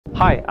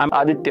Hi, I'm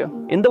Aditya.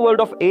 In the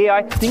world of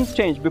AI, things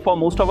change before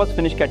most of us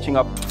finish catching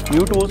up.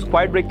 New tools,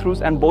 quiet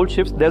breakthroughs, and bold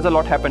shifts, there's a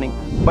lot happening.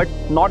 But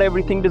not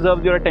everything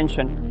deserves your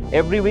attention.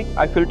 Every week,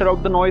 I filter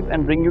out the noise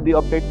and bring you the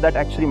updates that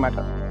actually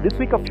matter. This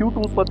week, a few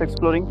tools worth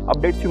exploring,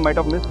 updates you might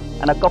have missed,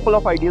 and a couple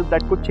of ideas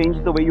that could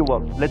change the way you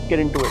work. Let's get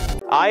into it.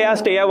 I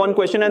asked AI one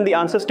question and the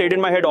answer stayed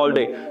in my head all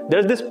day.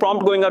 There's this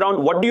prompt going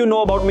around, what do you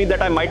know about me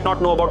that I might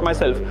not know about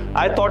myself?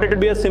 I thought it would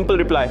be a simple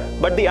reply,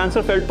 but the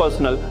answer felt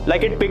personal,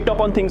 like it picked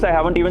up on things I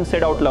haven't even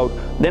said out loud.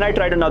 Then I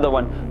tried another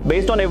one.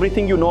 Based on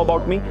everything you know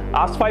about me,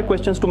 ask 5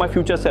 questions to my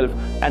future self.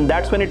 And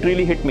that's when it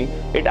really hit me.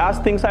 It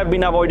asked things I've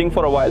been avoiding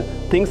for a while.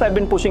 Things I've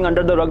been pushing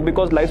under the rug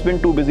because life's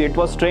been too busy. It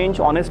was strange,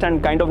 honest,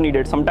 and kind of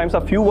needed. Sometimes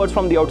a few words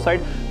from the outside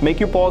make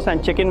you pause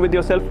and check in with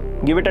yourself.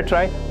 Give it a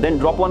try, then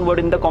drop one word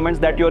in the comments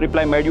that your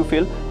reply made you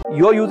feel.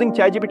 You're using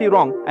ChatGPT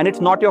wrong, and it's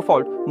not your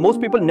fault. Most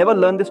people never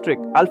learn this trick.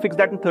 I'll fix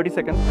that in 30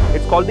 seconds.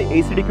 It's called the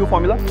ACDQ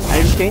Formula,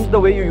 and it'll change the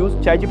way you use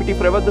ChatGPT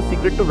forever. The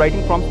secret to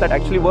writing prompts that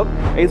actually work.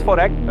 A is for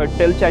act.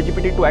 Tell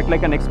ChatGPT to act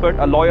like an expert,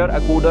 a lawyer,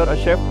 a coder, a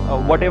chef,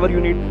 whatever you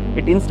need.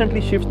 It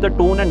instantly shifts the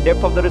tone and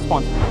depth of the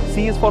response.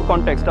 C is for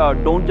context.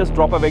 Don't just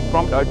drop a vague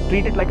prompt.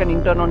 Treat it like an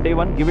intern on day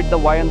one. Give it the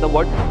why and the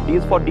what. D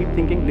is for deep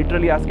thinking.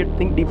 Literally ask it,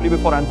 think deeply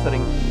before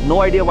answering.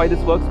 No idea why this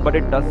works, but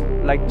it does.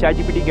 Like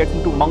ChatGPT gets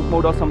into monk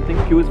mode or something.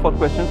 Q is for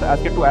questions.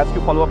 Ask it to ask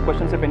you follow-up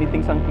questions if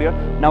anything's unclear.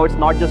 Now it's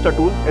not just a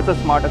tool, it's a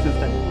smart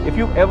assistant. If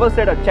you've ever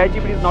said a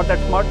ChatGPT is not that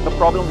smart, the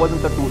problem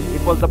wasn't the tool,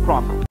 it was the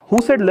prompt.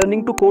 Who said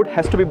learning to code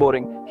has to be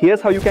boring?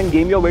 Here's how you can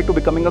game your way to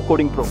becoming a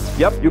coding pro.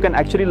 Yep, you can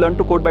actually learn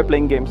to code by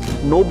playing games.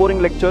 No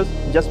boring lectures,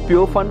 just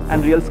pure fun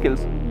and real skills.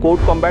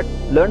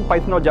 CodeCombat, learn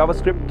Python or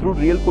JavaScript through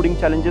real coding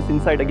challenges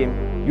inside a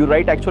game. You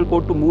write actual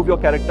code to move your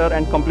character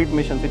and complete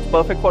missions. It's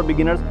perfect for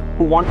beginners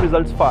who want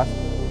results fast.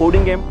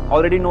 Coding game,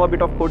 already know a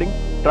bit of coding?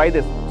 Try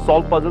this.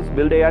 Solve puzzles,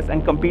 build AIs,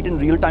 and compete in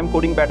real-time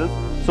coding battles.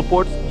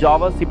 Supports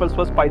Java, C++,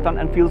 Python,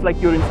 and feels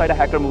like you're inside a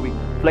hacker movie.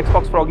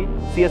 Flexbox Froggy,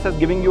 CSS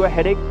giving you a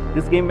headache?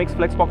 This game makes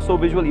Flexbox so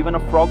visual, even a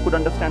frog could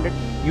understand it.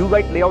 You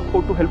write layout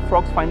code to help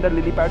frogs find their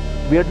lily pads.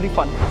 Weirdly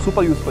fun,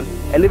 super useful.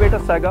 Elevator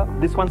Saga,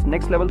 this one's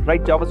next level.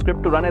 Write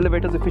JavaScript to run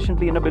elevators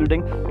efficiently in a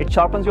building. It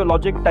sharpens your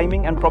logic,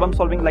 timing, and problem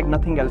solving like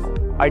nothing else.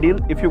 Ideal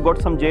if you've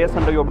got some JS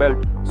under your belt.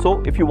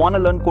 So if you want to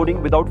learn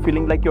coding without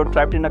feeling like you're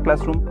trapped in a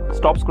classroom,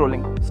 stop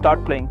scrolling,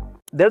 start playing.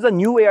 There's a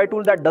new AI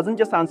tool that doesn't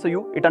just answer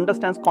you, it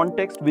understands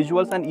context,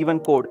 visuals, and even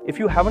code. If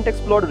you haven't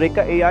explored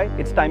Reka AI,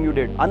 it's time you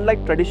did.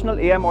 Unlike traditional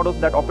AI models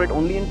that operate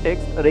only in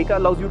text, Reka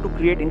allows you to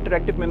create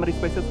interactive memory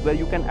spaces where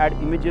you can add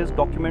images,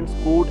 documents,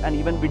 code, and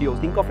even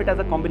videos. Think of it as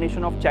a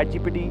combination of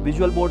ChatGPT,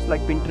 visual boards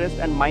like Pinterest,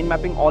 and mind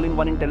mapping all in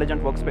one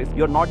intelligent workspace.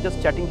 You're not just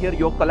chatting here,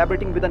 you're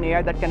collaborating with an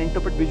AI that can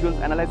interpret visuals,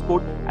 analyze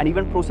code, and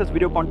even process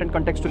video content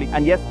contextually.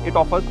 And yes, it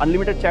offers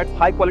unlimited chats,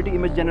 high-quality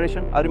image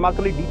generation, a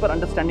remarkably deeper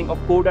understanding of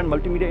code and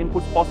multimedia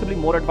inputs, possibly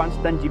more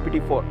advanced than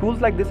GPT-4.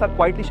 Tools like this are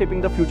quietly shaping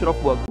the future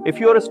of work. If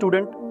you're a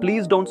student,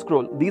 please don't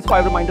scroll. These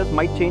 5 reminders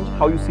might change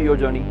how you see your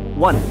journey.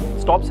 1.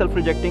 Stop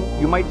self-rejecting.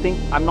 You might think,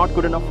 I'm not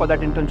good enough for that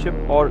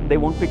internship, or they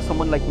won't pick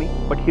someone like me.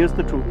 But here's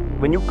the truth.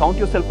 When you count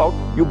yourself out,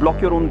 you block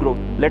your own growth.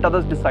 Let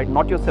others decide,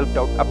 not your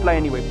self-doubt. Apply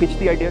anyway. Pitch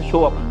the idea,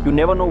 show up. You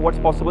never know what's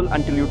possible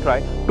until you try.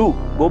 2.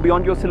 Go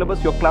beyond your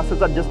syllabus. Your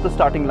classes are just the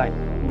starting line.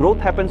 Growth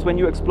happens when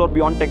you explore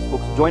beyond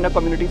textbooks. Join a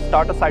community,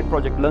 start a side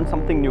project, learn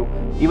something new,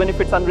 even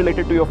if it's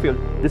unrelated to your field.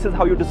 This is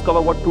how you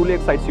discover what truly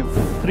excites you.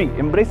 3.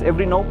 Embrace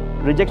every no.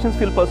 Rejections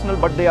feel personal,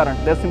 but they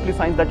aren't. They're simply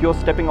signs that you're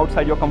stepping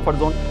outside your comfort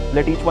zone.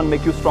 Let each one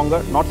make you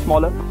stronger, not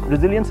smaller.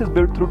 Resilience is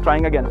built through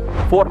trying again.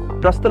 4.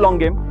 Trust the long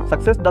game.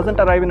 Success doesn't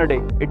arrive in a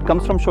day. It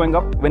comes from showing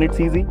up when it's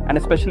easy, and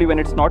especially when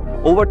it's not.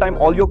 Over time,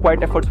 all your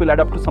quiet efforts will add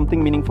up to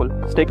something meaningful.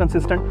 Stay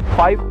consistent.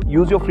 5.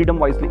 Use your freedom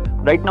wisely.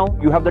 Right now,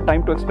 you have the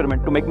time to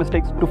experiment, to make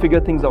mistakes, to figure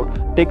things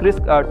out. Take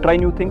risks, try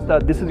new things.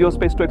 This is your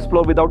space to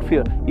explore without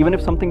fear. Even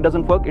if something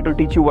doesn't work, it will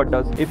teach you what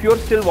does. If you're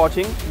still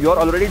watching, you're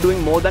already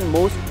doing more than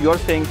most. You're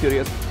staying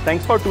curious.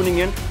 Thanks for tuning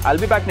in. I'll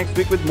be back next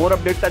week with more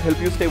updates that help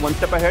you stay one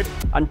step ahead.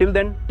 Until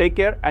then, take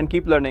care and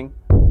keep learning.